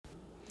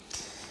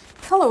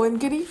Hello and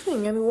good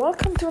evening, and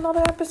welcome to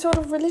another episode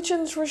of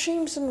Religions,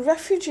 Regimes, and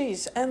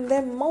Refugees and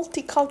their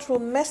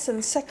multicultural mess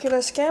and secular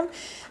scam.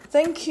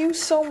 Thank you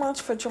so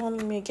much for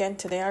joining me again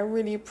today. I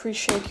really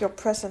appreciate your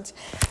presence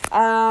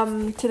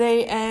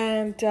today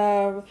and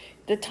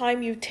the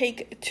time you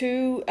take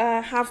to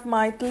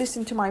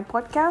listen to my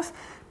podcast.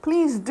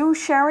 Please do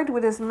share it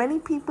with as many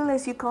people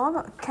as you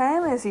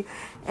can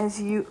as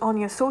you on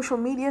your social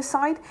media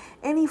site.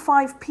 Any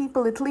 5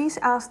 people at least,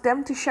 ask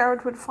them to share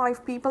it with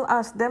 5 people,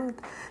 ask them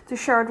to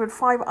share it with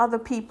 5 other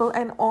people,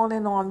 and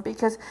on,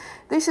 because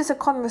this is a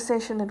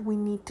conversation that we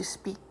need to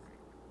speak.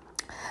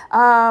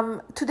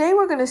 Today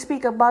we're going to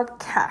speak about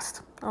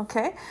caste,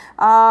 okay?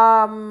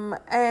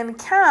 And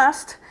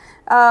caste,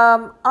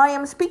 I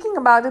am speaking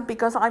about it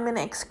because I'm an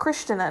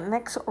ex-Christian, an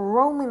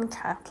ex-Roman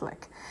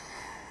Catholic.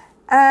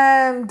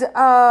 And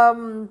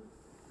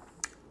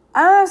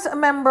as a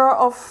member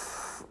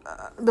of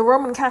the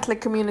Roman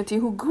Catholic community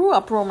who grew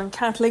up Roman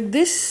Catholic,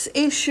 this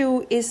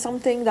issue is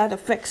something that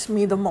affects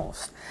me the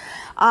most.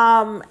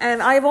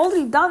 And I've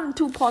already done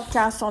 2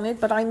 podcasts on it,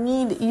 but I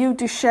need you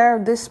to share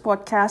this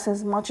podcast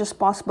as much as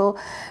possible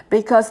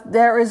because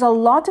there is a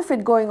lot of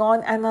it going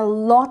on and a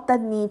lot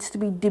that needs to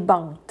be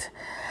debunked.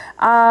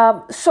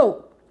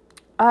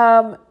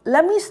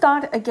 Let me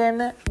start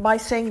again by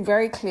saying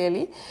very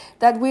clearly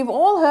that we've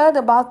all heard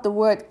about the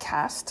word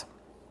caste.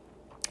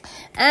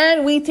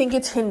 And we think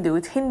it's Hindu.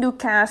 It's Hindu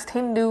caste,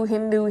 Hindu.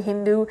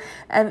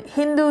 And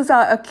Hindus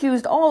are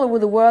accused all over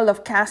the world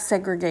of caste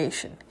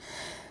segregation.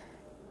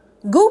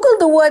 Google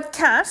the word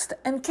caste,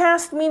 and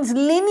caste means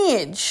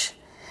lineage.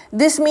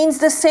 This means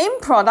the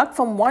same product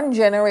from one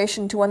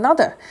generation to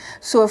another.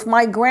 So if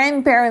my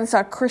grandparents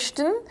are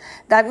Christian,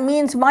 that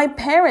means my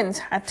parents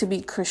had to be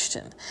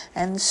Christian.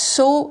 And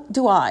so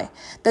do I.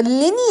 The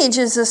lineage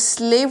is a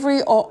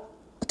slavery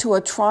to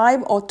a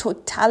tribe or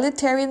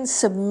totalitarian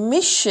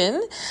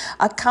submission,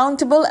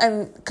 accountable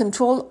and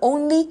controlled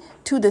only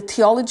to the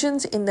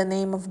theologians in the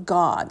name of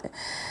God.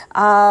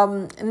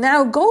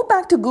 Now go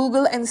back to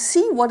Google and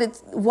see what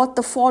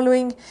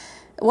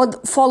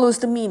follows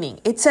the meaning.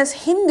 It says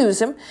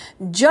Hinduism.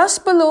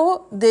 Just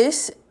below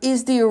this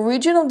is the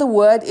origin of the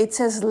word. It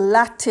says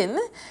Latin,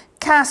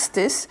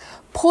 castis,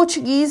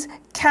 Portuguese,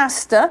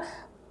 casta,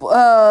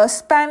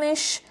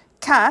 Spanish,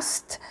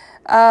 caste,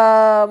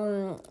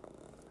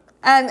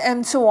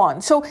 and so on.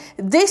 So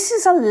this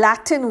is a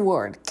Latin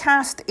word.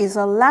 Caste is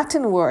a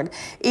Latin word.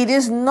 It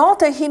is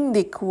not a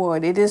Hindic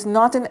word. It is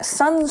not a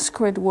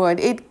Sanskrit word.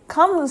 It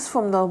comes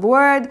from the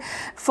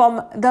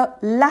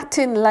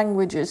Latin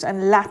languages,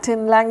 and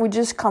Latin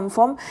languages come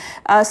from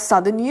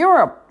Southern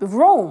Europe,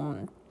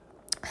 Rome.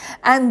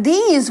 And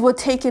these were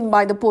taken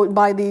by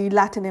the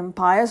Latin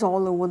empires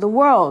all over the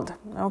world.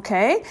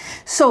 Okay,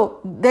 so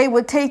they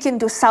were taken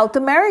to South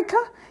America.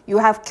 You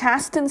have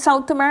caste in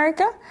South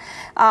America,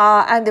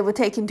 and they were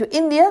taken to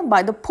India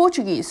by the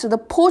Portuguese. So the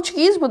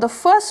Portuguese were the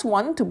first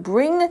one to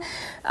bring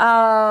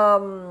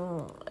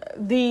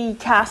the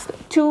caste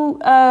to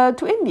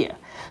India.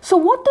 So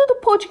what do the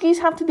Portuguese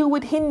have to do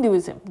with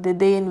Hinduism? Did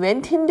they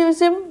invent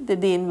Hinduism?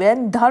 Did they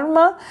invent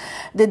Dharma?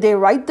 Did they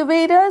write the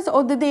Vedas?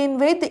 Or did they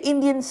invade the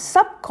Indian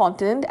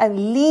subcontinent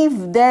and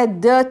leave their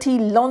dirty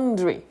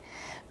laundry?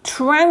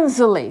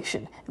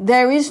 Translation.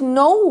 There is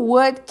no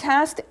word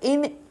caste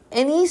in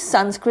any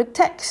Sanskrit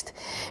text.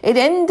 It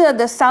entered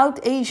the South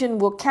Asian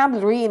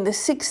vocabulary in the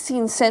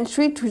 16th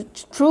century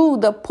through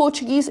the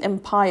Portuguese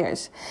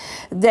empires.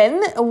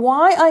 Then,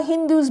 why are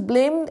Hindus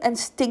blamed and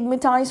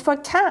stigmatized for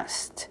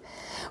caste?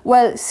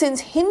 Well,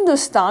 since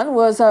Hindustan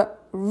was a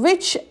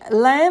rich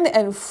land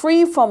and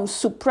free from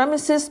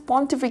supremacist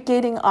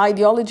pontificating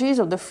ideologies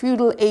of the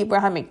feudal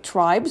Abrahamic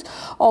tribes,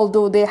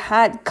 although they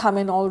had come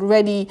in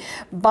already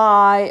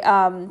by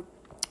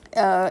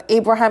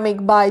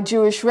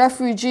Jewish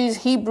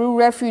refugees, Hebrew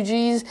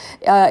refugees,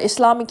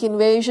 Islamic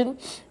invasion.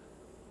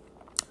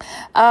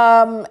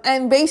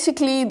 And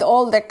basically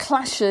all their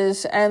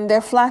clashes and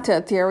their flat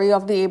earth theory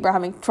of the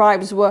Abrahamic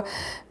tribes were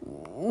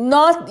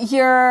not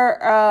here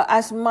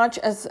as much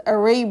as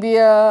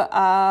Arabia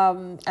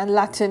and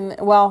Latin,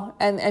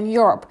 and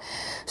Europe.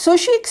 So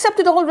she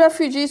accepted all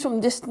refugees from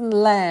distant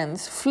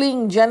lands,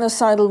 fleeing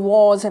genocidal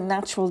wars and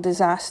natural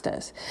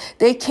disasters.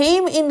 They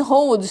came in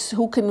hordes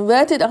who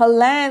converted her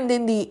land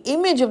in the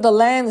image of the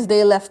lands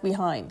they left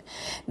behind.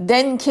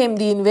 Then came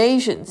the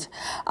invasions.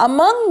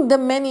 Among the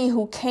many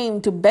who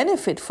came to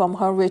benefit from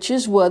her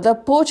riches were the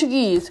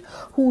Portuguese,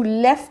 who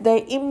left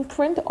their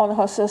imprint on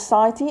her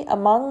society,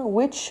 among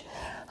which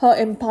her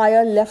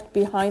empire left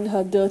behind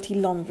her dirty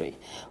laundry.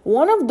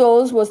 One of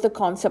those was the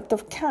concept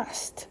of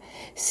caste.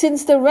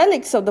 Since the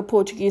relics of the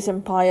Portuguese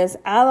empires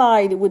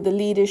allied with the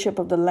leadership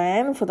of the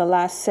land for the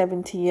last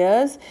 70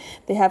 years,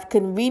 they have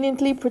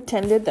conveniently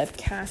pretended that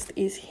caste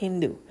is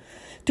Hindu,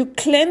 to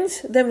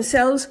cleanse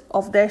themselves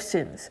of their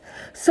sins.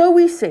 So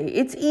we say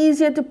it's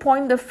easier to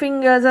point the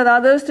fingers at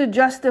others to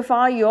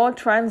justify your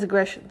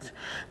transgressions.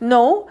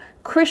 No,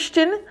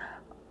 Christian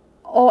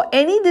or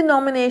any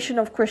denomination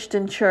of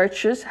Christian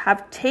churches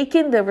have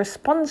taken the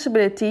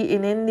responsibility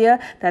in India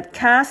that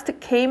caste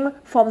came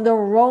from the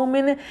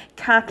Roman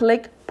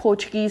Catholic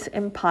Portuguese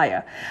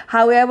Empire.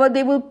 However,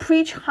 they will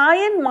preach high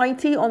and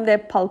mighty on their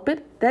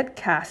pulpit that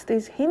caste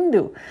is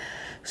Hindu.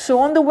 So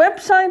on the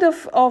website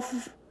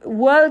of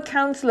World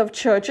Council of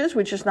Churches,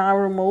 which is now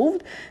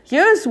removed,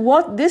 here's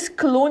what this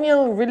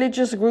colonial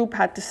religious group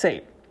had to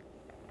say.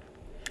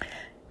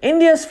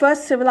 India's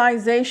first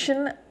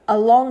civilization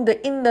along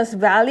the Indus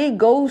Valley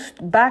goes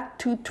back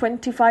to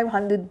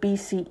 2500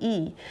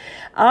 BCE.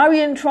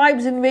 Aryan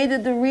tribes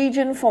invaded the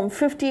region from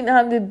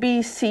 1500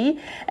 BC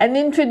and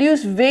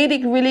introduced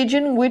Vedic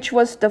religion, which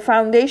was the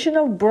foundation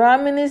of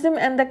Brahmanism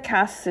and the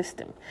caste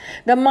system.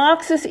 The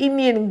Marxist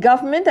Indian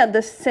government at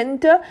the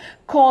center,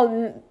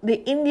 called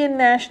the Indian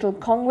National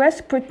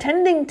Congress,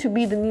 pretending to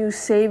be the new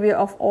savior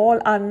of all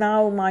our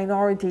now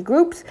minority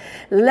groups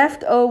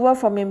left over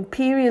from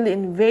imperial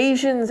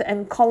invasions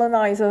and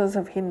colonizers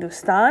of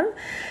Hindustan.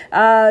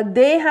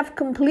 They have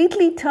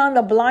completely turned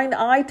a blind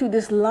eye to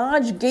this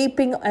large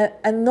gaping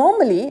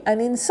anomaly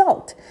and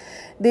insult.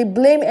 They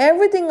blame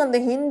everything on the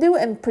Hindu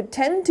and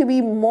pretend to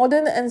be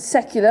modern and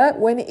secular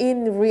when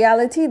in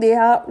reality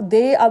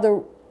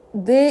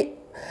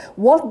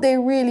what they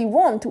really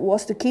want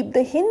was to keep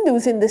the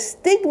Hindus in the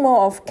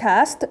stigma of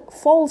caste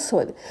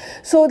falsehood,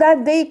 so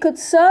that they could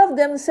serve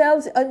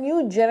themselves a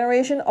new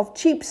generation of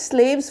cheap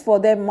slaves for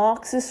their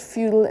Marxist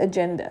feudal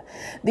agenda.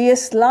 The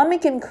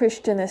Islamic and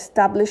Christian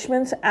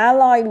establishments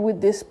allied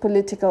with this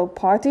political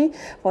party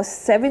for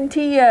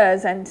 70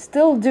 years and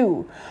still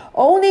do,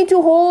 only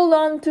to hold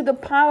on to the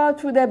power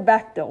through their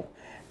back door.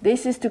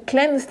 This is to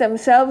cleanse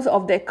themselves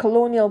of their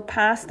colonial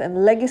past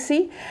and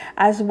legacy,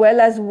 as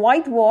well as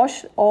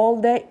whitewash all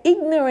their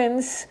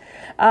ignorance,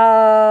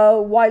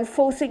 while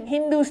forcing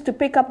Hindus to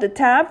pick up the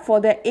tab for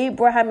their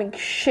Abrahamic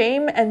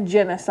shame and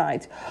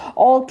genocides,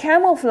 all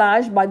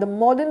camouflaged by the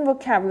modern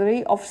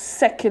vocabulary of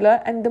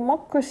secular and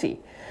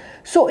democracy.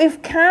 So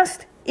if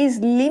caste is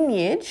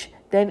lineage,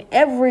 then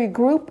every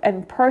group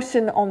and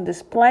person on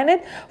this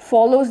planet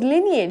follows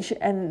lineage,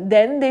 and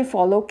then they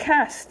follow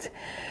caste.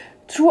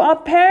 Through our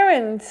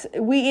parents,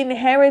 we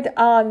inherit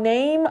our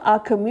name, our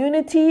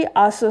community,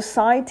 our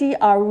society,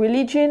 our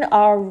religion,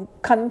 our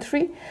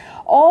country,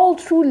 all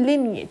through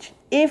lineage.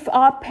 If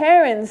our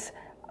parents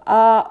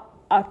are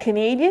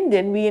Canadian,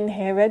 then we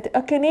inherit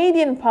a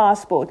Canadian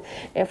passport.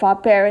 If our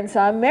parents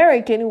are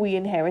American, we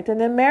inherit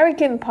an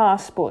American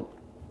passport.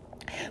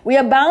 We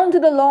are bound to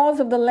the laws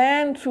of the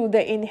land through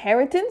their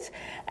inheritance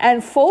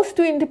and forced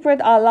to interpret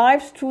our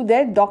lives through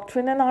their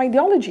doctrine and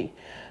ideology.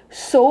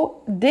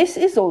 So this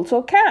is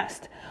also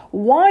caste.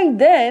 Why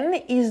then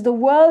is the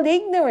world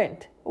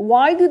ignorant?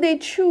 Why do they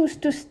choose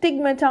to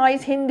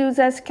stigmatize Hindus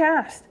as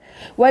caste?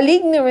 Well,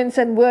 ignorance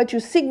and virtue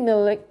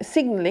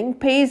signaling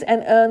pays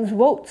and earns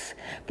votes,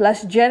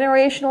 plus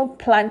generational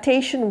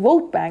plantation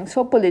vote banks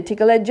for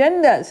political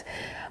agendas.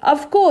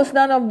 Of course,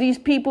 none of these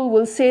people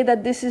will say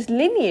that this is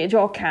lineage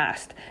or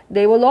caste.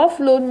 They will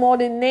offload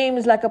modern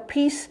names like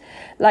peace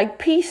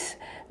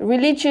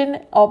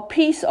religion or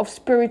peace of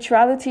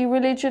spirituality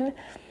religion.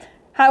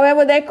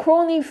 However, their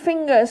crony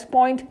fingers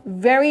point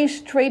very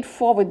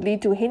straightforwardly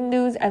to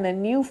Hindus and a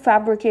new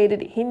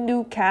fabricated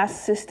Hindu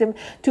caste system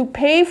to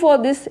pay for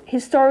this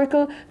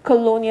historical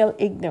colonial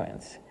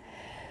ignorance.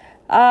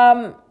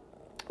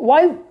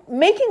 While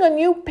making a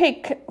new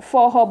pick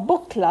for her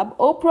book club,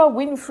 Oprah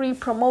Winfrey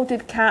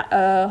promoted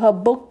her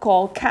book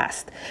called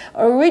Caste.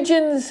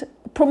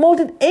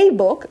 Promoted a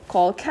book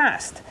called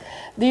Caste,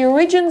 The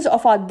Origins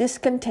of Our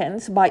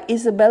Discontents by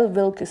Isabel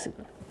Wilkerson.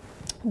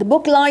 The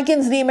book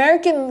likens the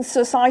American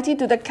society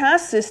to the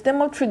caste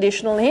system of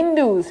traditional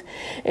Hindus.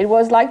 It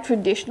was like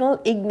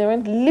traditional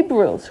ignorant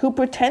liberals who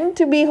pretend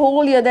to be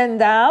holier than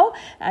thou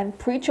and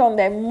preach on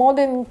their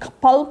modern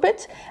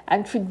pulpits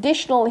and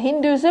traditional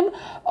Hinduism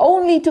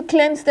only to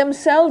cleanse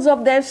themselves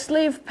of their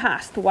slave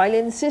past while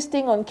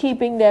insisting on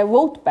keeping their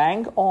vote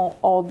bank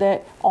on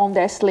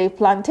their slave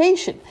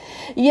plantation.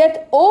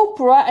 Yet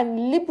Oprah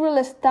and liberal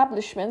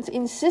establishments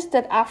insist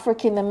that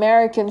African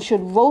Americans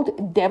should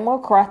vote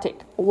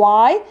Democratic.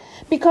 Why?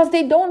 Because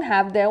they don't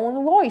have their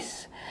own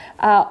voice.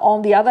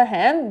 On the other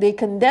hand, they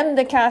condemn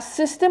the caste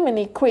system and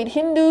equate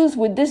Hindus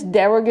with this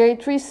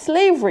derogatory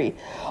slavery.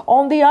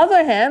 On the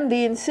other hand,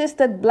 they insist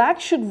that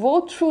blacks should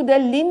vote through their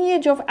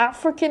lineage of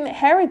African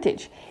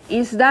heritage.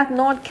 Is that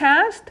not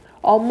caste,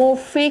 or more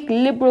fake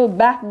liberal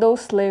backdoor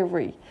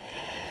slavery?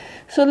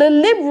 So the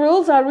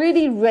liberals are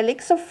really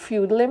relics of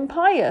feudal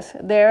empires.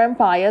 Their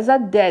empires are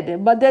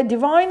dead, but their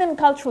divine and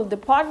cultural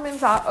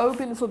departments are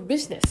open for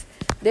business.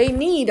 They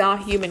need our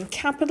human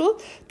capital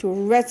to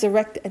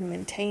resurrect and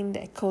maintain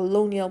their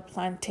colonial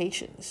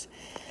plantations.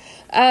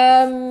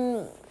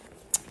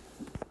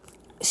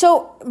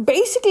 So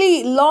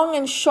basically, long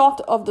and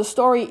short of the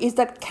story is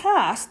that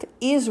caste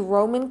is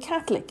Roman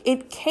Catholic.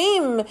 It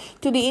came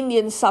to the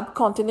Indian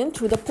subcontinent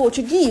through the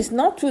Portuguese,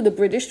 not through the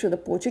British, through the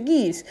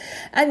Portuguese.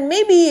 And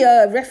maybe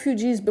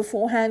refugees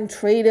beforehand,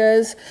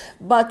 traders,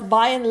 but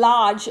by and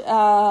large,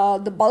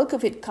 the bulk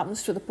of it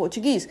comes through the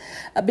Portuguese.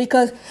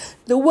 Because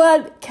the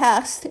word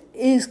caste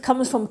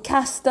comes from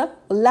casta,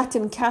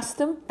 Latin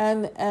castum,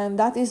 and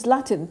that is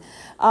Latin.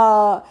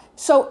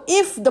 So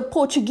if the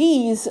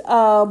Portuguese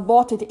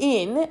brought it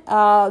in,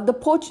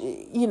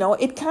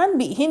 it can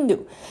be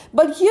Hindu.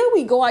 But here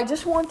we go. I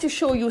just want to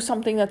show you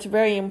something that's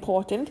very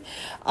important.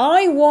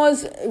 I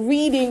was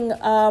reading,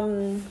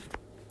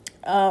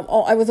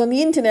 I was on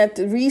the internet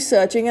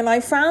researching, and I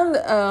found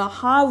a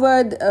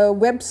Harvard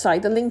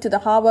website, a link to the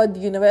Harvard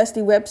University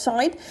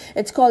website.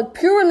 It's called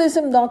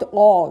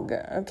pluralism.org,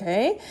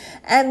 okay?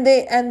 And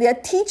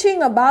they're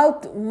teaching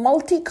about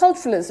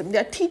multiculturalism.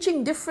 They're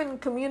teaching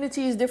different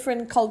communities,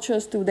 different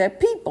cultures to their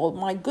people.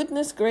 My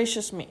goodness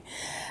gracious me.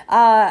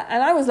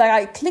 And I was like,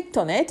 I clicked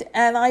on it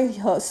and I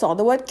saw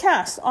the word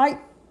caste. I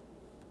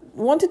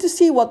wanted to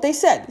see what they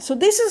said. So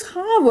this is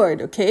Harvard,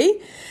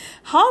 okay?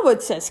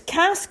 Harvard says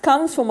caste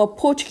comes from a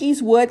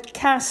Portuguese word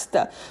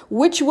casta,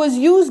 which was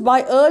used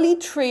by early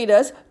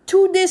traders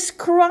to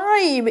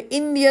describe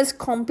India's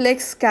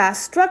complex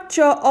caste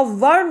structure of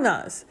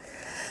varnas.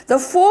 The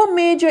four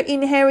major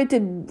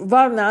inherited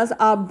varnas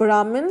are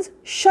Brahmins,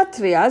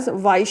 Kshatriyas,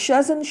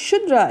 Vaishyas and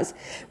Shudras,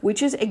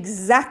 which is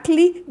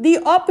exactly the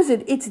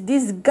opposite. It's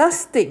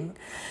disgusting.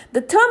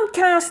 The term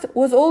caste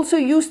was also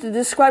used to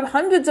describe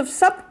hundreds of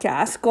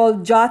subcastes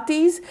called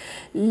jatis,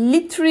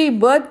 literary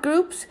birth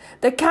groups.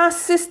 The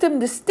caste system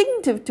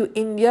distinctive to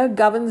India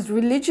governs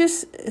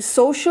religious,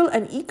 social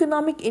and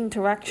economic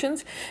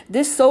interactions.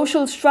 This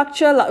social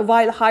structure,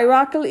 while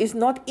hierarchical, is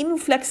not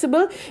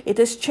inflexible. It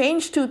has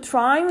changed to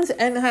times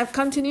and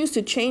continues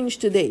to change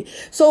today.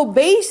 So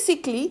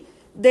basically,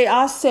 they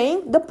are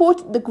saying the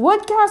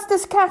word caste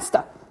is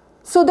casta.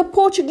 So the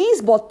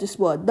Portuguese bought this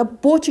word. The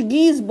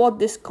Portuguese bought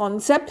this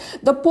concept.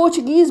 The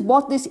Portuguese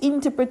bought this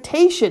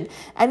interpretation.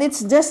 And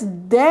it's just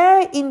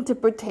their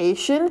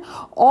interpretation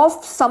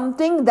of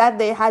something that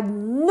they had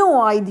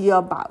no idea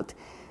about.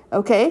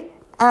 Okay?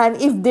 And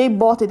if they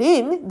bought it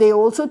in, they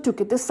also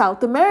took it to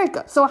South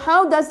America. So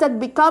how does that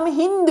become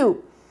Hindu?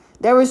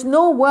 There is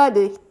no word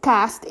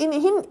caste in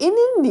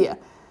India.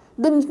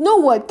 There's no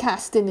word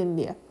caste in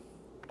India.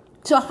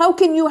 So how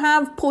can you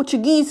have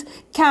Portuguese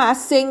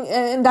caste saying,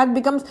 and that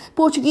becomes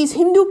Portuguese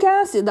Hindu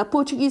caste? Is that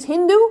Portuguese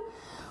Hindu?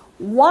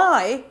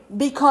 Why?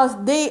 Because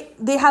they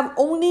have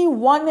only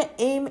one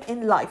aim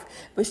in life,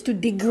 was to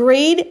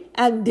degrade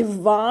and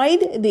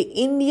divide the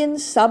Indian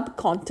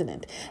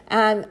subcontinent.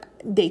 And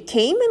they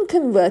came and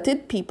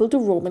converted people to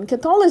Roman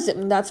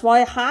Catholicism. That's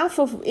why half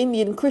of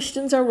Indian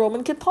Christians are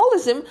Roman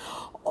Catholics,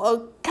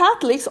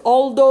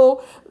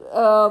 although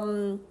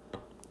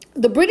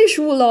the British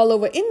rule all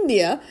over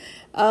India.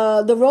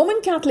 The Roman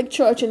Catholic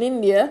Church in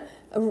India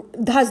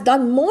has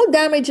done more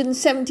damage in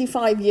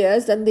 75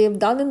 years than they've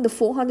done in the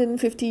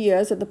 450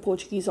 years that the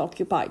Portuguese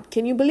occupied.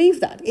 Can you believe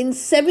that? In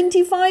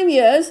 75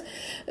 years,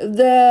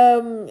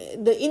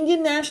 the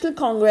Indian National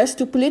Congress,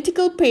 to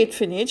political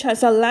patronage,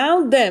 has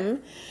allowed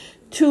them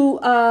to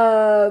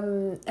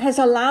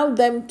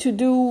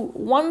do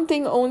one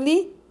thing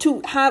only,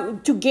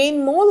 to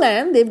gain more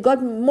land. They've got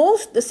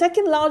the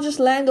second largest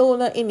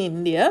landowner in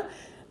India.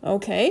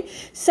 Okay,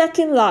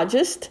 second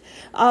largest.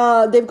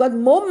 They've got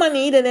more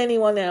money than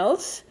anyone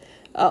else,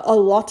 a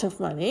lot of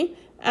money,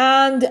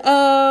 and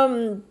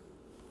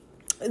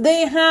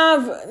they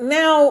have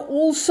now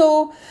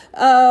also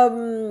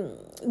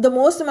the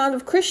most amount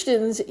of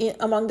Christians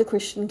among the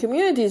Christian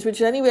communities,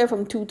 which is anywhere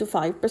from 2 to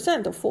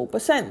 5% or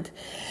 4%.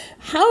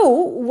 How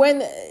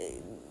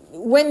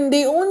when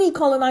they only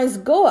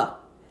colonized Goa?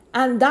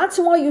 And that's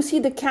why you see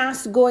the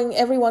caste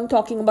everyone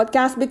talking about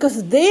caste,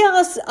 because they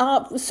are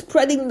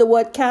spreading the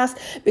word caste,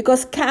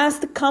 because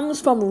caste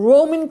comes from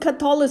Roman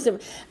Catholicism.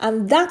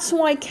 And that's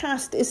why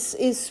caste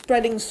is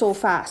spreading so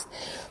fast.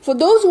 For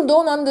those who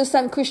don't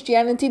understand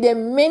Christianity, there are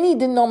many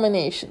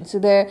denominations.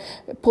 There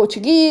are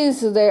Portuguese,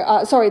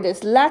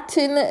 there's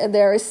Latin,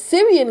 there are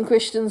Syrian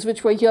Christians,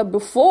 which were here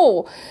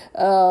before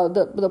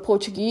the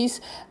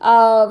Portuguese.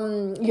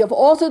 You have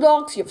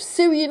Orthodox, you have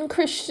Syrian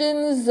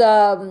Christians,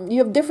 you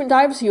have different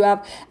types. You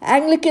have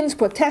Anglicans,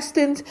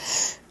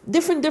 Protestants,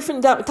 different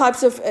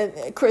types of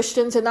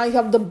Christians, and now you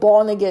have the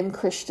born-again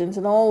Christians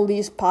and all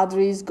these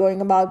padres going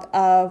about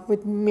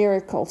with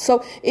miracles.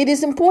 So it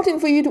is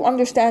important for you to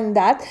understand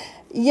that.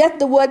 Yet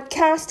the word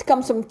caste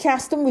comes from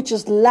castum, which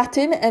is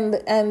Latin,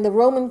 and the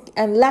Roman,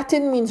 and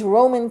Latin means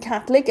Roman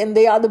Catholic, and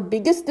they are the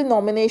biggest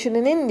denomination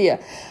in India.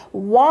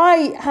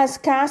 Why has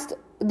caste,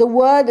 the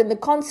word and the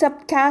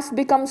concept caste,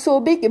 become so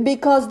big?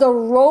 Because the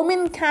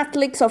Roman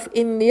Catholics of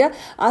India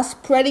are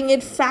spreading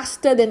it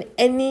faster than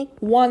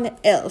anyone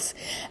else,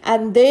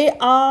 and they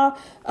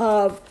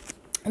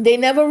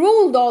never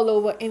ruled all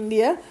over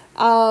India.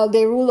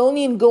 They rule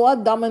only in Goa,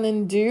 Daman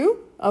and Diu.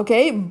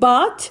 Okay,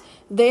 but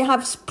They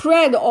have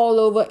spread all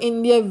over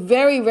India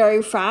very,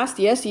 very fast.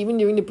 Yes, even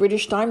during the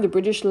British time, the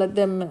British let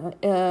them,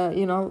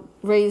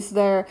 raise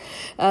their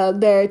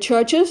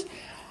churches.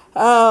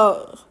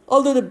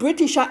 Although the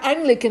British are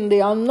Anglican,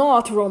 they are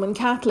not Roman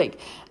Catholic.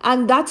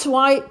 And that's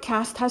why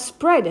caste has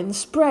spread and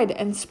spread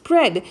and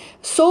spread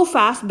so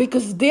fast,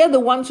 because they're the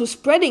ones who are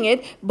spreading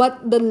it.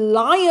 But the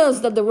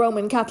liars that the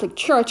Roman Catholic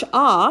Church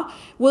are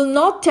will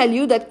not tell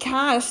you that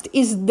caste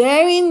is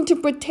their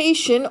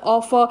interpretation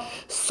of a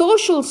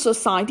social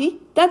society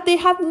that they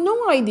have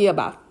no idea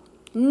about.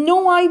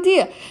 No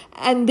idea.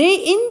 And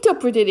they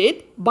interpreted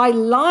it by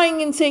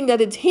lying and saying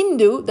that it's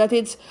Hindu, that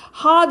it's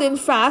hard and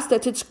fast,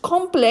 that it's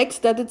complex,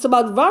 that it's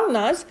about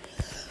Varnas.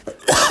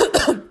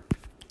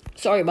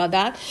 Sorry about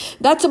that.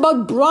 That's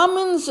about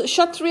Brahmins,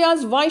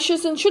 Kshatriyas,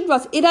 Vaishyas and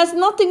Shudras. It has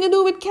nothing to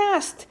do with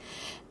caste.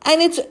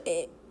 And it's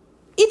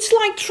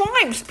like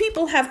tribes.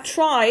 People have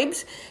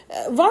tribes.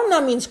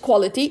 Varna means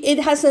quality. It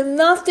has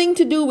nothing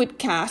to do with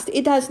caste.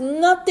 It has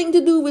nothing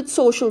to do with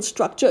social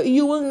structure.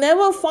 You will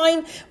never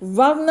find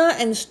Varna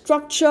and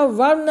structure,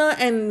 Varna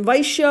and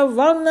Vaishya,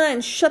 Varna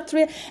and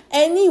Kshatriya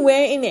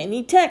anywhere in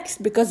any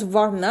text, because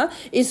Varna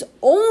is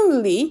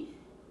only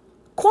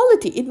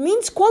quality. It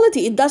means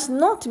quality. It does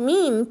not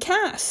mean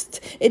caste.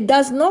 It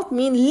does not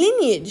mean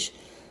lineage.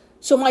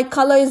 So my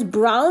color is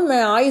brown,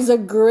 my eyes are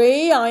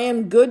gray, I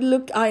am good,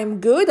 I'm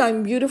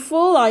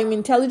beautiful, I'm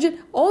intelligent.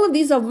 All of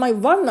these are my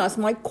varnas,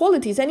 my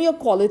qualities, and your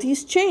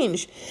qualities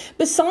change.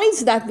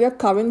 Besides that, we are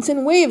currents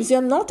and waves. They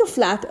are not a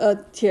flat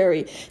earth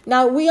theory.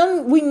 Now, we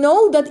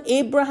know that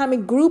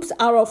Abrahamic groups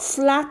are a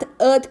flat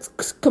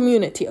earth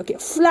community. Okay,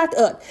 flat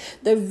earth.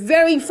 The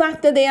very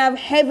fact that they have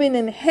heaven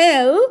and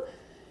hell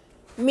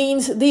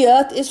means the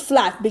earth is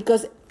flat,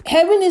 because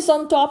heaven is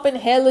on top and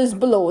hell is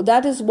below.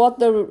 That is what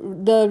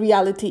the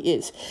reality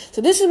is.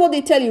 So this is what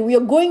they tell you. We are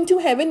going to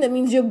heaven. That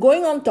means you're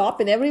going on top,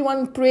 and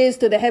everyone prays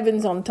to the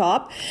heavens on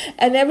top.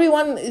 And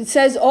everyone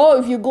says, oh,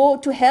 if you go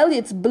to hell,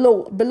 it's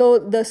below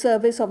the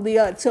surface of the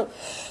earth. So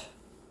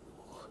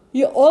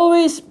you're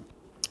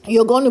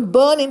going to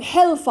burn in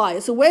hellfire.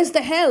 So where's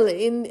the hell?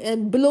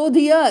 In below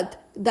the earth.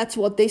 That's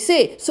what they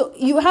say. So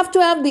you have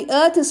to have the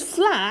earth is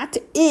flat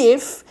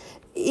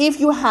if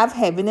you have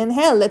heaven and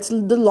hell. That's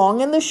the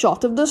long and the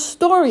short of the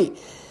story.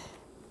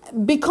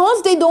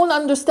 Because they don't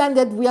understand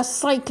that we are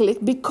cyclic,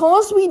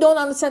 because we don't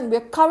understand we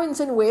are currents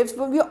and waves,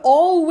 but we are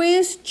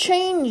always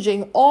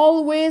changing,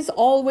 always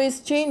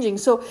changing.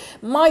 So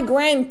my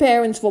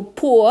grandparents were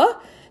poor.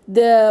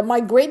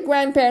 My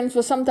great-grandparents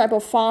were some type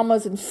of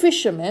farmers and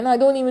fishermen. I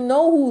don't even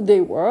know who they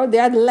were. They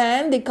had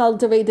land. They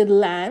cultivated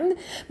land.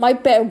 My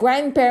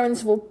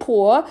grandparents were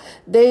poor.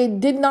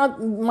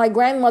 My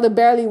grandmother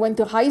barely went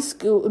to high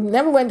school,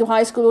 never went to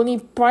high school, only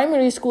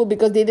primary school,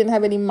 because they didn't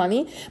have any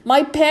money.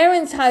 My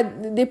parents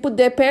they put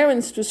their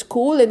parents to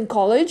school and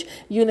college,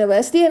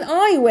 university, and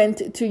I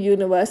went to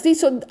university.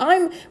 So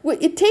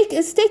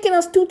it's taken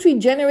us 2-3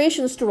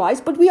 generations to rise,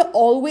 but we are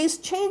always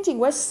changing.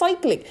 We're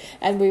cyclic,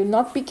 and we will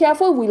not be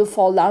careful. We'll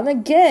fall down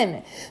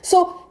again.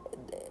 So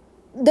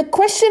the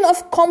question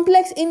of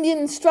complex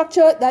Indian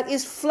structure that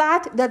is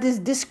flat, that is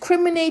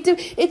discriminative,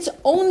 it's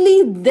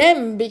only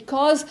them,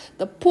 because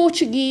the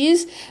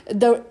Portuguese,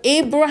 the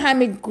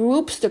Abrahamic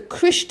groups, the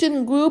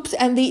Christian groups,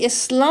 and the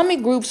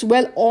Islamic groups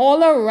were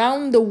all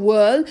around the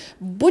world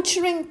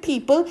butchering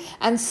people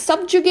and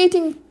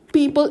subjugating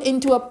people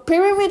into a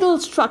pyramidal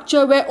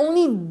structure where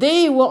only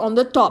they were on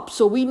the top.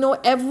 So we know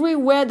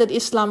everywhere that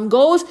Islam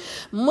goes,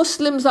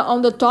 Muslims are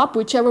on the top,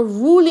 whichever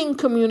ruling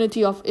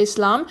community of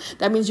Islam.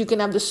 That means you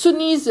can have the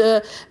Sunnis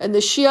and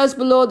the Shias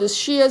below, the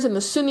Shias and the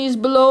Sunnis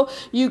below.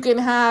 You can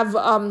have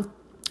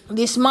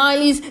the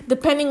Ismailis,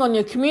 depending on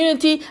your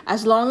community.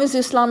 As long as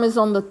Islam is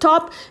on the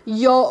top,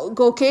 you're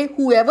okay.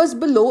 Whoever's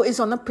below is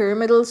on a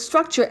pyramidal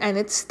structure, and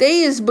it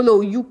stays below.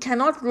 You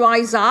cannot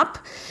rise up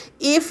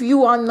if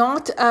you are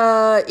not,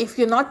 if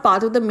you're not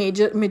part of the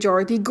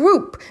majority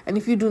group, and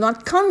if you do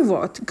not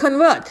convert.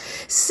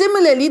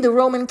 Similarly, the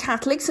Roman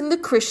Catholics and the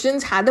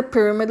Christians had a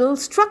pyramidal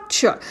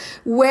structure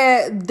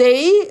where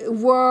they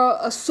were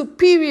a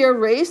superior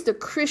race. The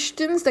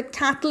Christians, the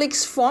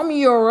Catholics from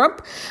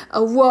Europe,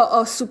 were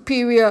a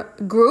superior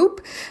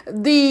group.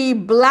 The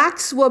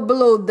blacks were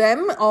below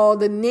them, or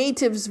the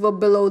natives were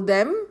below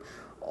them,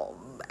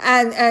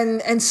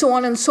 and so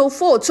on and so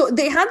forth. So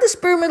they had this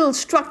pyramidal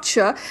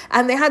structure,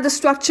 and they had the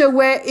structure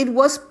where it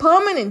was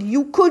permanent.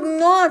 You could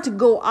not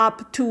go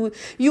up to,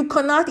 you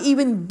cannot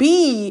even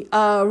be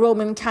a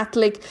Roman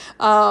Catholic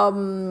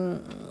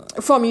from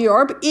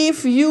Europe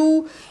if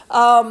you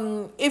are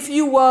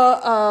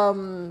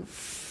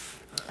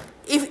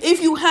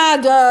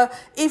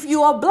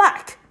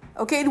black.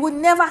 Okay, it would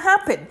never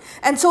happen.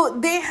 And so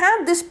they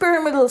had this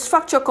pyramidal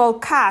structure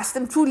called caste,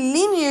 and through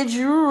lineage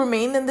you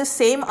remain in the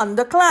same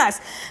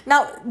underclass.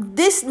 Now,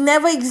 this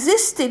never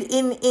existed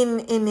in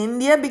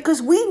India,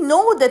 because we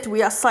know that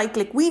we are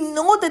cyclic. We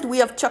know that we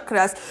have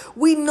chakras.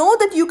 We know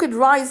that you could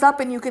rise up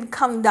and you can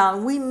come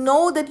down. We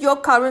know that your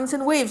currents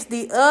and waves.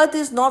 The earth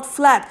is not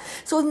flat.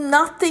 So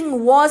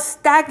nothing was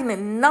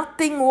stagnant.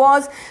 Nothing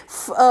was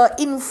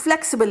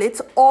inflexible.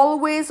 It's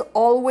always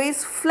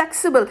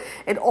flexible.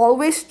 It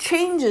always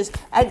changes.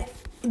 And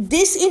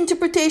this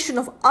interpretation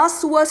of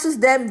us versus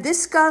them,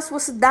 this caste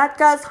versus that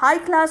caste, high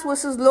class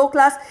versus low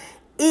class,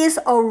 is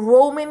a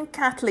Roman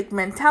Catholic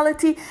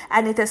mentality,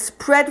 and it has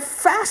spread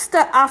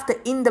faster after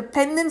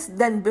independence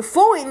than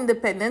before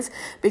independence,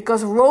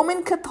 because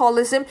Roman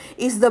Catholicism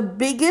is the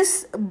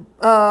biggest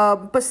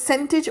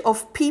percentage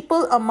of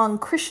people among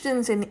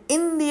Christians in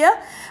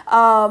India.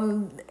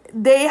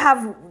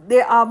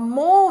 There are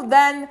more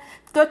than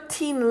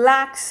 13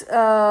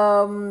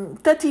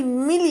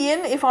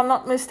 million, if I'm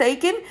not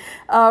mistaken,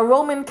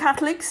 Roman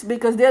Catholics,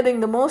 because they're doing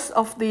the most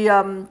of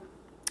the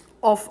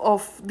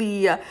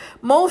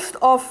most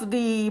of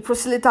the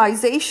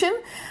proselytization.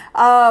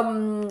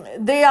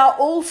 They are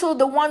also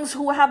the ones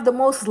who have the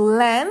most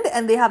land,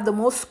 and they have the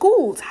most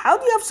schools. How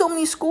do you have so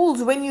many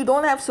schools when you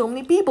don't have so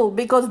many people?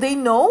 Because they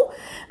know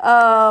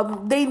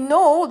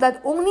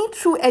that only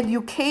through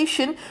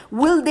education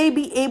will they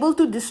be able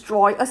to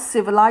destroy a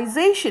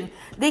civilization.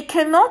 They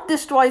cannot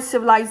destroy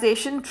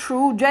civilization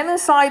through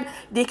genocide.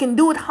 They can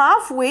do it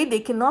halfway.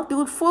 They cannot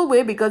do it full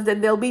way, because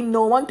then there'll be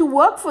no one to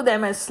work for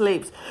them as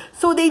slaves.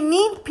 So they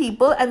need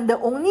people, and the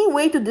only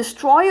way to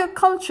destroy a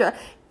culture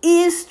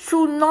is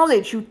through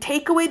knowledge. You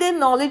take away their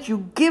knowledge,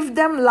 you give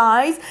them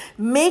lies,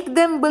 make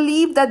them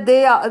believe that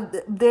they are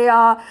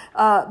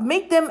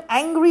make them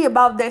angry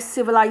about their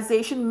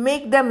civilization,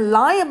 make them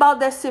lie about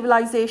their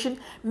civilization,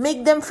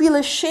 make them feel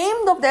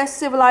ashamed of their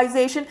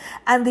civilization,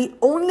 and the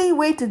only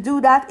way to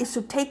do that is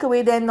to take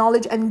away their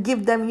knowledge and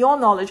give them your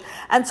knowledge.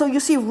 And so you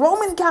see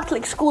Roman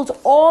Catholic schools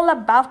all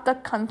about the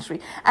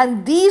country,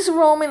 and these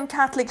Roman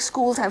Catholic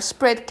schools have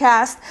spread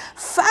caste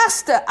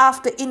faster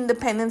after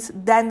independence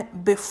than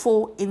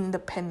before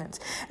independence.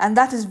 And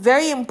that is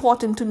very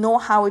important to know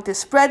how it is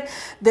spread.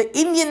 The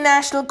Indian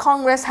National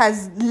Congress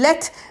has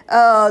let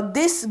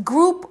this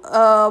group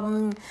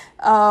run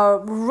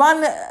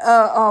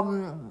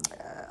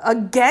a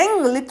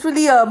gang,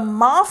 literally a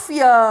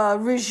mafia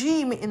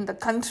regime in the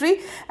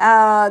country.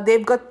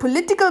 They've got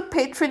political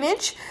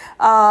patronage,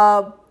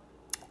 and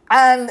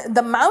the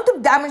amount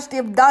of damage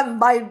they've done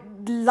by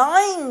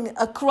lying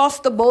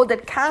across the board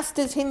that caste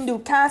is Hindu,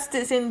 caste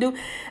is Hindu.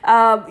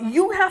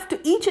 You have to,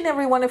 each and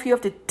every one of you have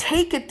to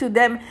take it to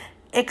them,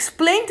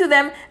 explain to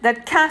them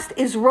that caste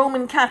is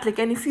Roman Catholic.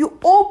 And if you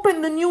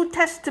open the New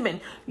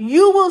Testament,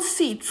 you will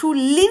see through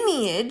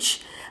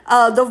lineage,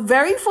 the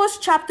very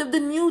first chapter of the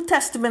New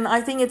Testament, I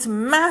think it's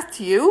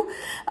Matthew.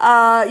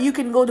 You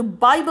can go to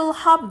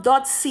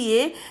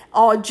biblehub.ca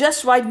or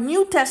just write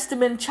New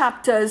Testament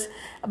chapters,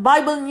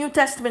 Bible New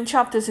Testament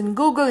chapters in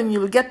Google, and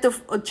you will get the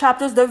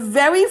chapters. The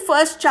very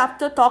first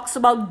chapter talks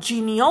about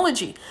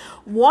genealogy.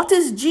 What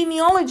is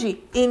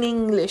genealogy in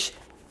English?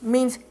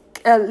 Means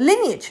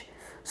lineage.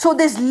 So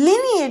there's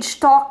lineage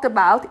talked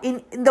about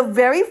in the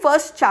very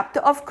first chapter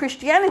of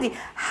Christianity.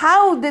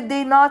 How did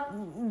they not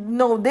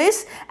know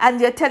this? And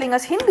they're telling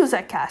us Hindus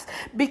are caste.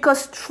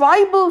 Because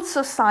tribal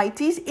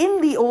societies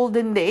in the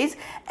olden days,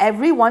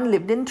 everyone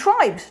lived in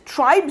tribes.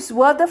 Tribes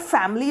were the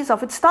families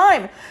of its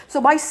time. So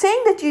by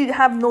saying that you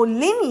have no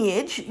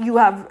lineage, you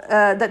have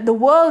that the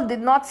world did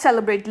not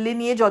celebrate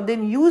lineage or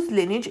didn't use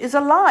lineage is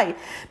a lie.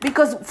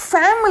 Because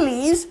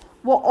families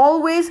were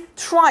always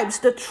tribes.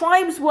 The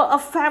tribes were a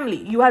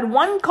family. You had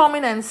one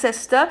common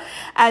ancestor,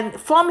 and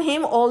from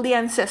him all the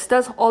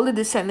ancestors, all the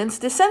descendants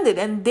descended,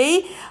 and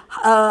they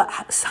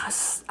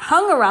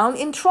hung around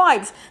in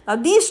tribes. Now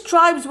these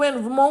tribes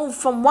went moved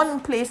from one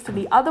place to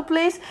the other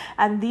place,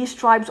 and these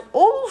tribes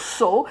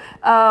also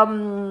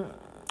formed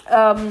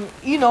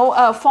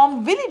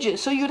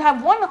villages. So you'd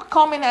have one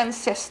common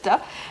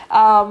ancestor,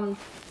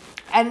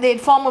 and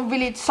they'd form a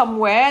village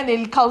somewhere, and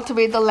they'll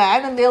cultivate the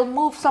land, and they'll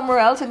move somewhere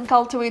else and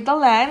cultivate the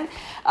land.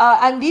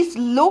 And these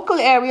local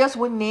areas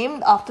were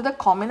named after the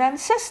common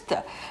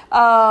ancestor.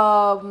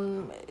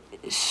 So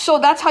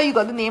that's how you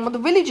got the name of the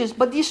villages.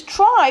 But these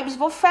tribes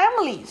were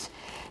families.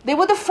 They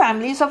were the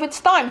families of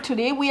its time.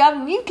 Today we have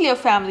nuclear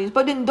families,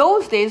 but in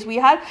those days we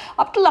had,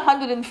 up to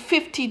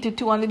 150 to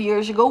 200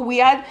 years ago, we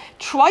had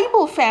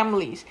tribal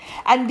families.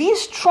 And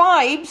these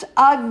tribes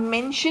are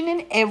mentioned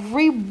in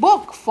every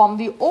book, from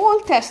the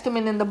Old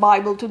Testament in the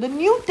Bible to the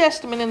New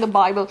Testament in the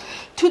Bible,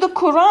 to the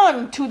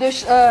Quran, to the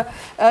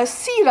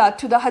Sirah,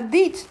 to the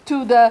Hadith,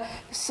 to the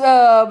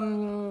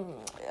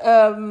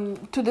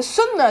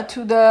Sunnah,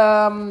 to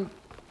the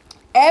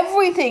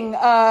everything.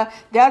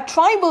 There are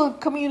tribal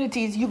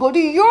communities. You go to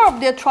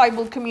Europe, there are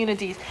tribal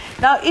communities.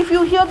 Now, if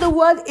you hear the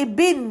word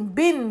bint,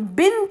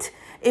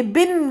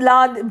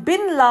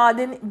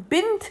 Laden,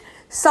 bint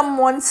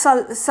someone,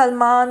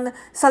 Salmana,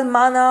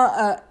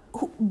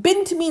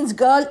 Bint means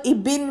girl,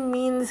 ibn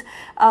means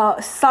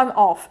son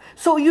of.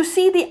 So you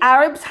see the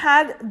Arabs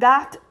had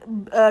that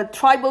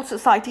tribal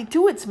society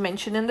too. It's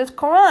mentioned in the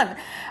Quran.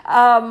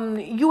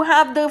 You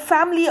have the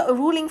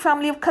ruling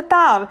family of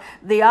Qatar.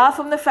 They are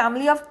from the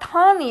family of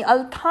Thani,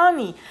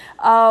 Al-Thani.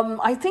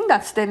 I think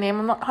that's their name.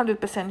 I'm not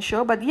 100%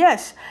 sure. But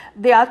yes,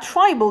 they are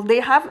tribal.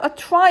 They have a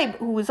tribe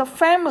who is a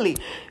family.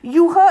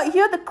 You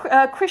hear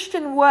the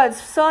Christian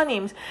words,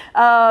 surnames.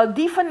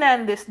 De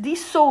Fernandes, De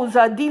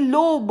Souza, De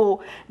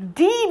Lobo.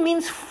 De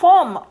means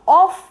from,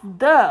 of,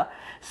 the.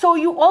 So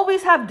you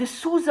always have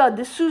D'Souza,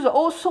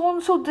 oh,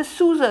 so-and-so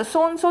D'Souza,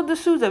 so-and-so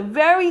D'Souza.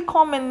 Very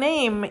common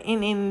name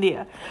in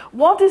India.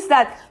 What is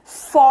that?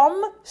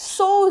 From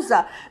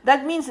Souza.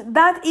 That means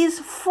that is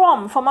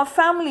from a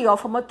family or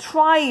from a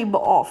tribe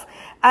of.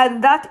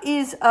 And that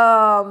is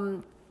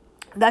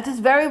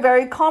very,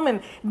 very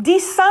common. De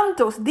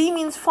Santos, De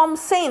means from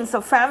saints,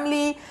 a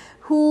family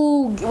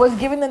who was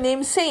given the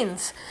name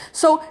saints.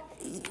 So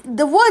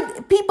the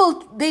word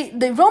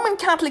the Roman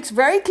Catholics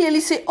very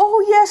clearly say,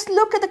 oh yes,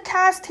 look at the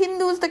caste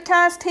Hindus.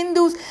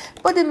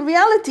 But in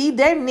reality,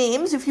 their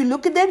names, if you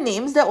look at their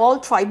names, they're all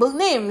tribal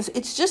names.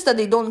 It's just that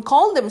they don't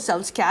call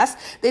themselves caste.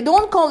 They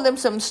don't call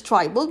themselves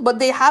tribal, but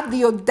they have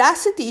the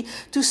audacity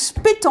to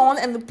spit on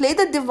and play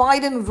the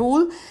divide and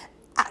rule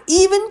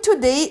even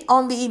today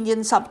on the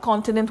Indian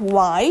subcontinent.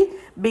 Why?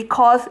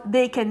 Because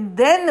they can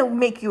then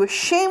make you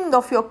ashamed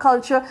of your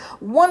culture.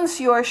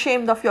 Once you're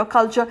ashamed of your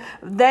culture,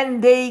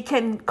 then they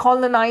can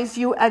colonize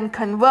you and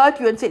convert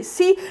you and say,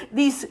 see,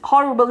 these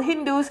horrible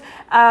Hindus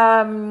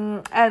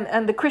and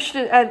the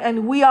Christian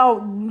and we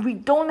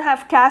don't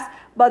have caste,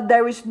 but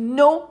there is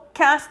no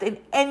caste in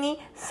any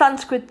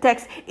Sanskrit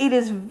text. It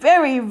is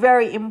very,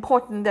 very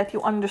important that you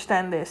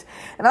understand this.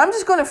 And I'm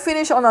just going to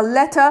finish on a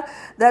letter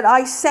that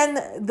I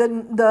sent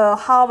the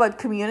Harvard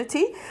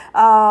community.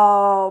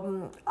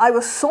 I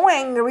was so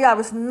angry. I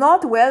was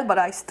not well, but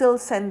I still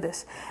sent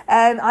this.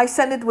 And I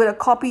sent it with a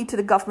copy to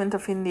the government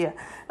of India.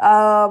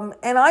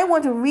 And I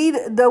want to read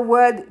the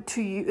word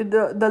to you,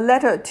 the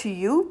letter to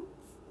you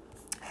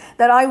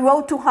that I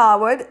wrote to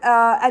Harvard.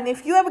 And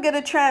if you ever get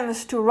a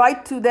chance to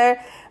write to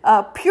their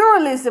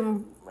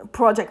pluralism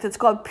project, it's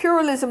called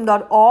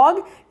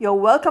pluralism.org. You're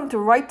welcome to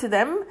write to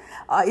them.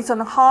 It's on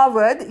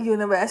Harvard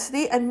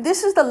University. And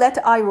this is the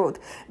letter I wrote.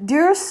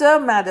 Dear Sir,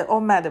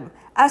 Madam,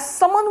 as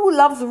someone who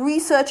loves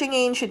researching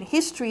ancient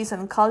histories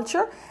and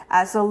culture,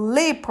 as a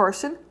lay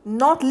person,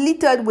 not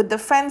littered with the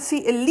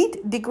fancy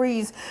elite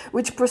degrees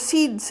which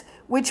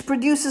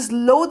produces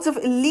loads of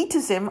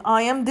elitism,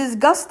 I am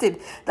disgusted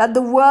that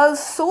the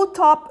world's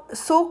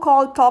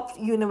so-called top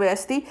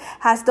university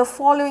has the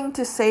following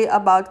to say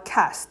about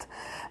caste.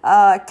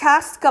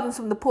 Caste comes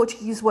from the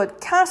Portuguese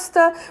word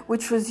casta,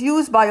 which was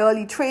used by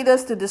early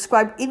traders to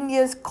describe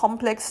India's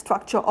complex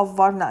structure of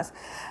varnas.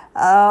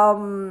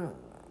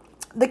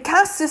 The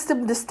caste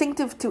system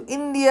distinctive to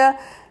India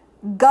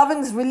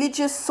governs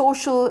religious,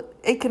 social,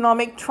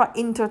 economic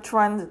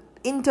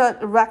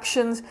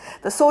interactions.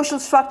 The social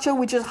structure,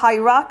 which is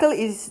hierarchical,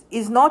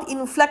 is not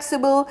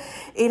inflexible.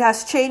 It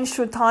has changed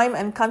through time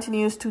and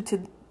continues to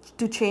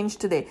change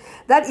today.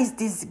 That is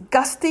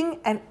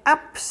disgusting and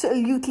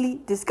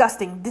absolutely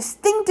disgusting.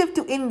 Distinctive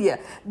to India.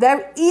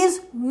 There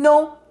is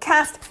no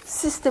caste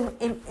system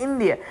in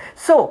India.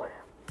 So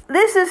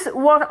this is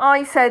what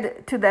I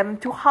said to them,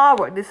 to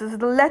Harvard. This is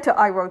the letter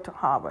I wrote to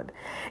Harvard.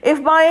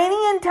 If by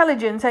any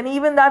intelligence, and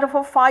even that of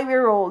a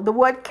 5-year-old, the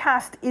word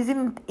caste is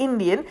in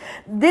Indian,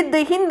 did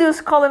the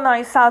Hindus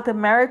colonize South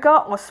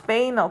America or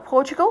Spain or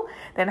Portugal?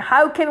 Then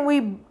how can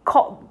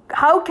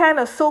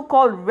a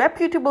so-called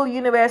reputable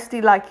university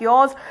like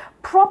yours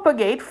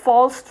propagate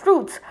false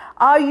truths?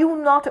 Are you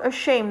not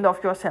ashamed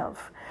of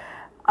yourself?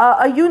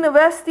 A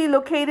university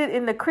located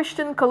in the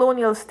Christian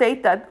colonial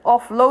state that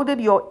offloaded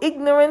your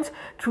ignorance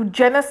through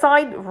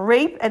genocide,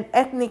 rape, and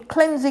ethnic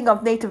cleansing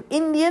of native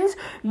Indians.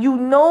 You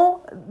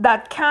know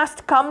that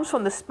caste comes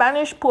from the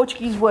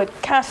Spanish-Portuguese word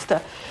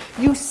casta.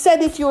 You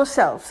said it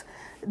yourselves.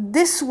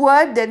 This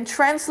word then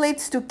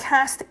translates to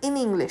caste in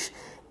English.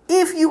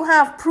 If you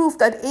have proof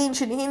that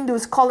ancient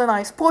Hindus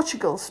colonized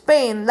Portugal,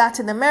 Spain,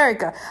 Latin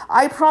America,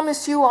 I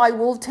promise you I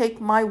will take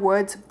my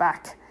words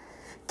back.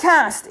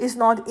 Caste is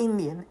not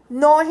Indian,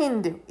 nor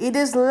Hindu. It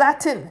is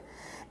Latin.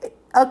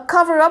 A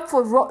cover-up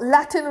for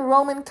Latin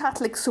Roman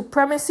Catholic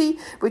supremacy,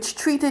 which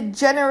created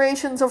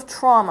generations of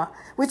trauma.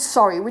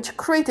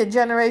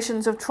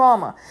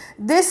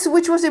 This,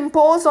 which was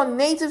imposed on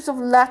natives of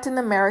Latin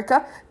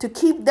America to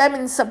keep them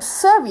in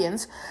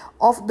subservience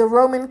of the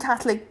Roman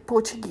Catholic,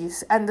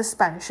 Portuguese, and the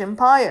Spanish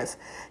empires.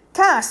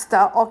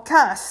 Casta or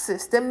caste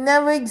system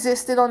never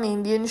existed on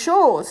Indian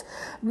shores,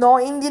 nor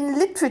Indian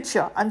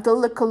literature until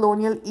the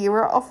colonial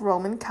era of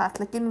Roman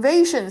Catholic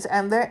invasions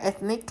and their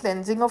ethnic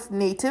cleansing of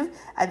native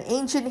and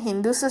ancient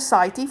Hindu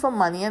society for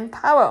money and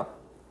power.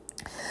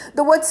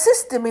 The word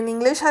system in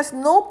English has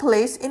no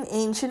place in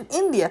ancient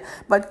India,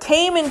 but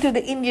came into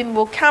the Indian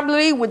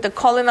vocabulary with the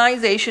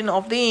colonization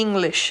of the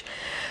English.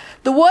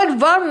 The word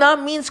varna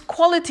means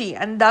quality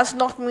and does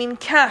not mean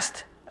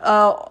caste.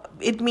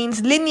 it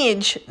means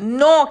lineage,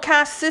 nor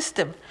caste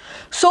system.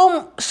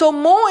 So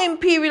more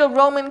imperial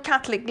Roman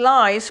Catholic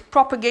lies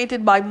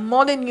propagated by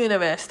modern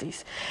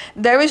universities.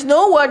 There is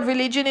no word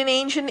religion in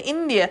ancient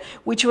India,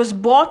 which was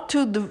brought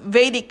to the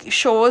Vedic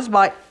shores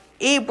by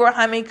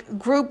Abrahamic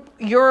group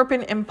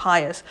European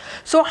empires.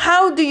 So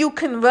how do you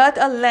convert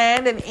a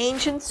land and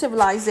ancient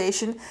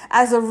civilization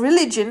as a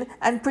religion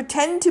and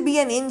pretend to be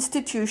an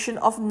institution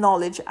of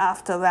knowledge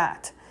after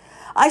that?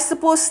 I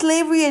suppose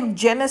slavery and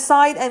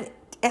genocide and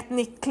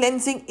ethnic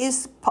cleansing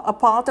is a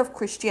part of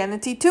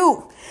Christianity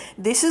too.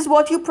 This is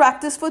what you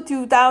practice for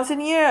 2,000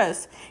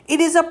 years. It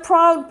is a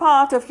proud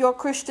part of your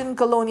Christian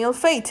colonial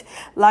faith,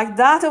 like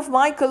that of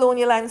my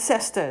colonial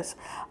ancestors.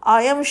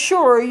 I am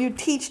sure you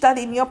teach that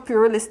in your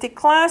pluralistic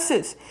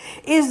classes.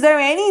 Is there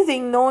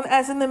anything known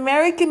as an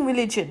American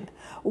religion?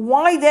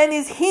 Why then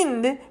is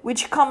Hind,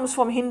 which comes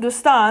from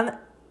Hindustan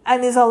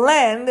and is a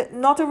land,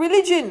 not a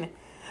religion?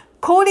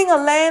 Coding a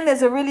land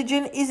as a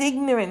religion is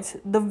ignorance.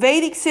 The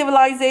Vedic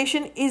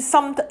civilization is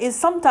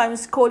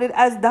sometimes coded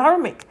as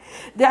dharmic.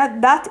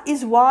 That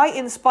is why,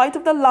 in spite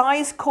of the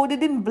lies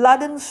coded in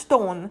blood and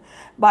stone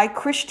by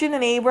Christian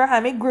and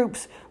Abrahamic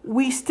groups,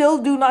 we still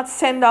do not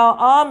send our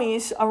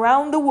armies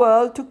around the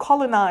world to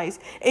colonize,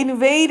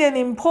 invade and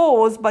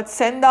impose, but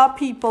send our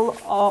people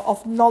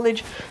of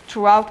knowledge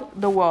throughout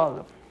the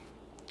world.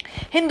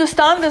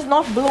 Hindustan does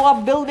not blow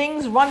up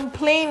buildings, run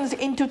planes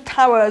into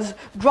towers,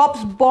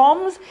 drops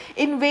bombs,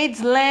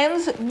 invades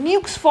lands,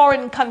 nukes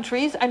foreign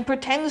countries, and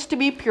pretends to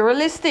be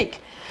pluralistic.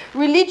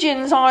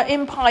 Religions are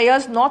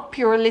empires, not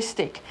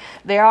pluralistic.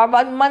 They are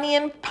about money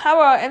and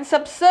power and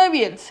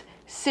subservience.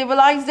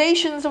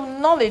 Civilizations of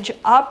knowledge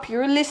are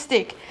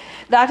pluralistic.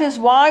 That is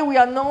why we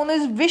are known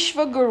as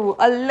Vishwaguru,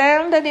 a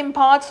land that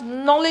imparts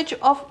knowledge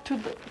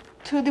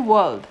to the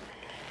world.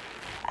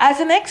 As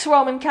an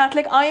ex-Roman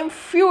Catholic, I am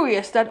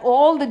furious that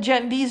all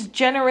these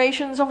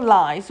generations of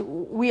lies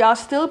we are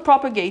still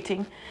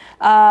propagating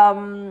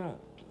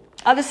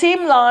are the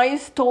same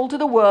lies told to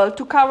the world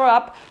to cover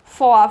up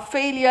for our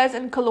failures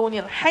and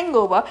colonial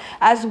hangover,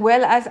 as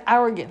well as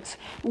arrogance.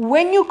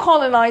 When you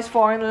colonize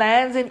foreign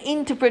lands and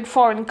interpret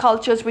foreign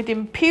cultures with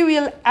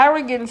imperial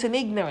arrogance and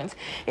ignorance,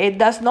 it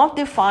does not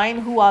define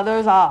who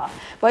others are,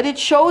 but it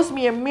shows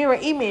me a mirror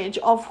image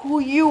of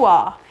who you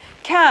are.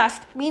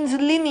 Caste means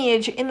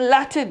lineage in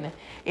Latin.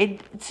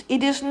 It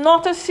is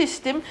not a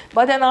system,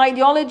 but an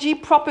ideology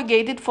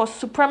propagated for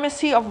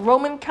supremacy of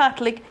Roman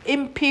Catholic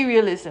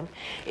imperialism.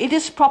 It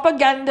is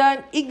propaganda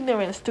and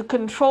ignorance to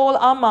control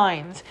our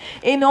minds,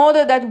 in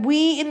order that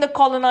we in the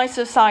colonized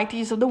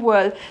societies of the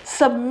world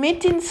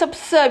submit in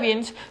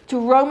subservience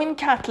to Roman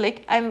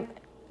Catholic and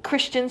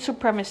Christian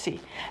supremacy.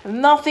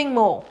 Nothing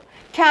more.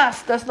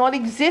 Caste does not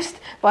exist,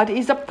 but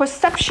is a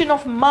perception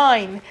of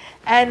mind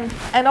and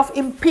of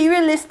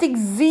imperialistic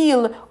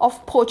zeal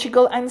of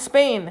Portugal and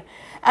Spain.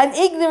 An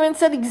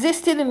ignorance that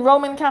existed in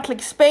Roman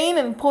Catholic Spain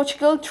and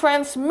Portugal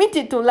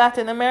transmitted to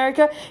Latin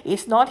America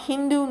is not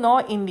Hindu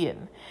nor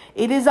Indian.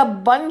 It is a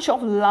bunch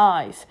of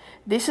lies.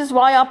 This is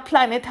why our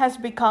planet has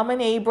become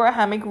an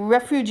Abrahamic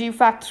refugee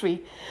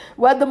factory,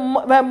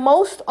 where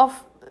most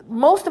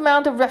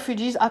amount of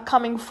refugees are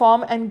coming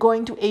from and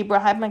going to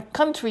Abrahamic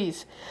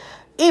countries,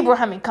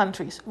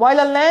 while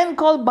a land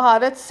called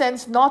Bharat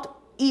sends not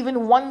even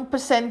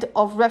 1%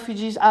 of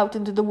refugees out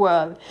into the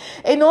world.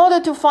 In order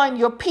to find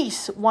your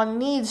peace, one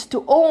needs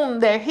to own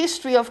their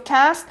history of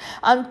caste,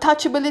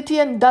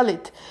 untouchability, and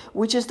Dalit,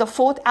 which is the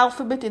fourth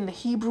alphabet in the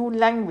Hebrew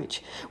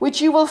language,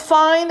 which you will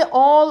find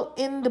all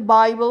in the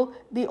Bible,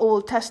 the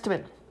Old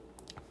Testament.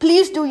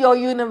 Please do your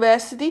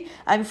university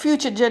and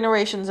future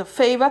generations a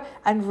favor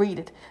and read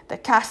it. The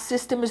caste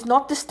system is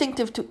not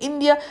distinctive to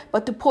India,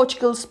 but to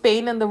Portugal,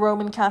 Spain, and the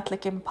Roman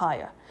Catholic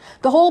Empire.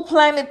 The whole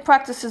planet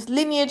practices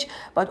lineage,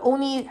 but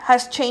only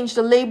has changed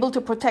the label to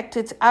protect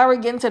its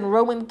arrogance and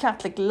Roman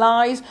Catholic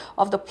lies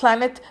of the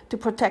planet to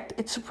protect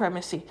its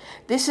supremacy.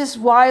 This is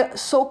why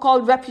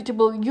so-called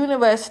reputable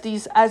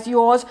universities as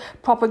yours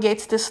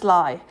propagates this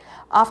lie.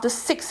 After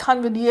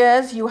 600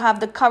 years, you have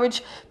to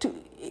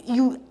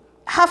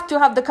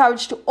have the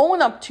courage to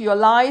own up to your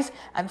lies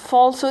and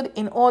falsehood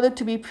in order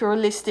to be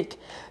pluralistic.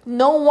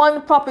 No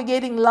one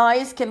propagating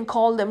lies can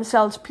call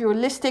themselves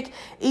pluralistic.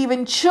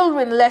 Even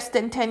children less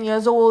than 10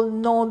 years old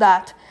know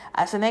that.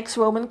 As an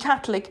ex-Roman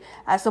Catholic,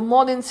 as a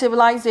modern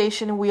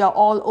civilization, we are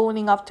all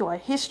owning up to our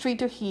history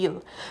to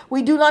heal.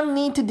 We do not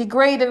need to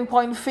degrade and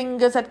point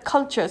fingers at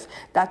cultures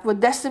that were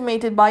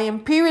decimated by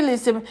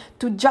imperialism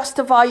to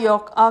justify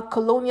our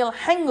colonial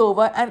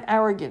hangover and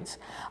arrogance.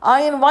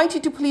 I invite you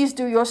to please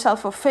do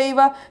yourself a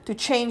favor to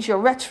change your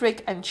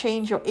rhetoric and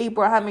change your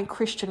Abrahamic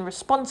Christian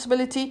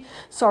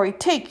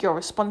take your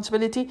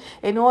responsibility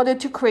in order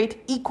to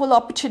create equal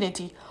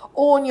opportunity.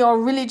 Own your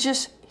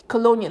religious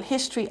colonial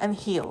history and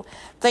heal.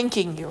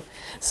 Thanking you.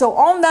 So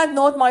on that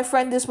note, my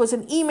friend, this was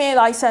an email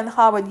I sent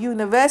Harvard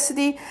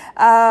University.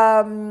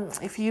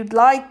 If you'd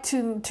like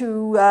to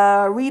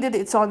read it,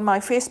 it's on my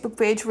Facebook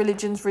page,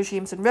 Religions,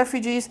 Regimes and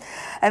Refugees.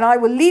 And I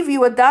will leave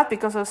you at that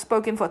because I've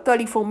spoken for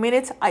 34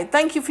 minutes. I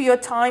thank you for your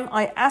time.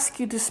 I ask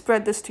you to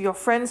spread this to your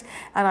friends,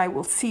 and I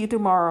will see you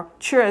tomorrow.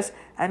 Cheers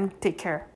and take care.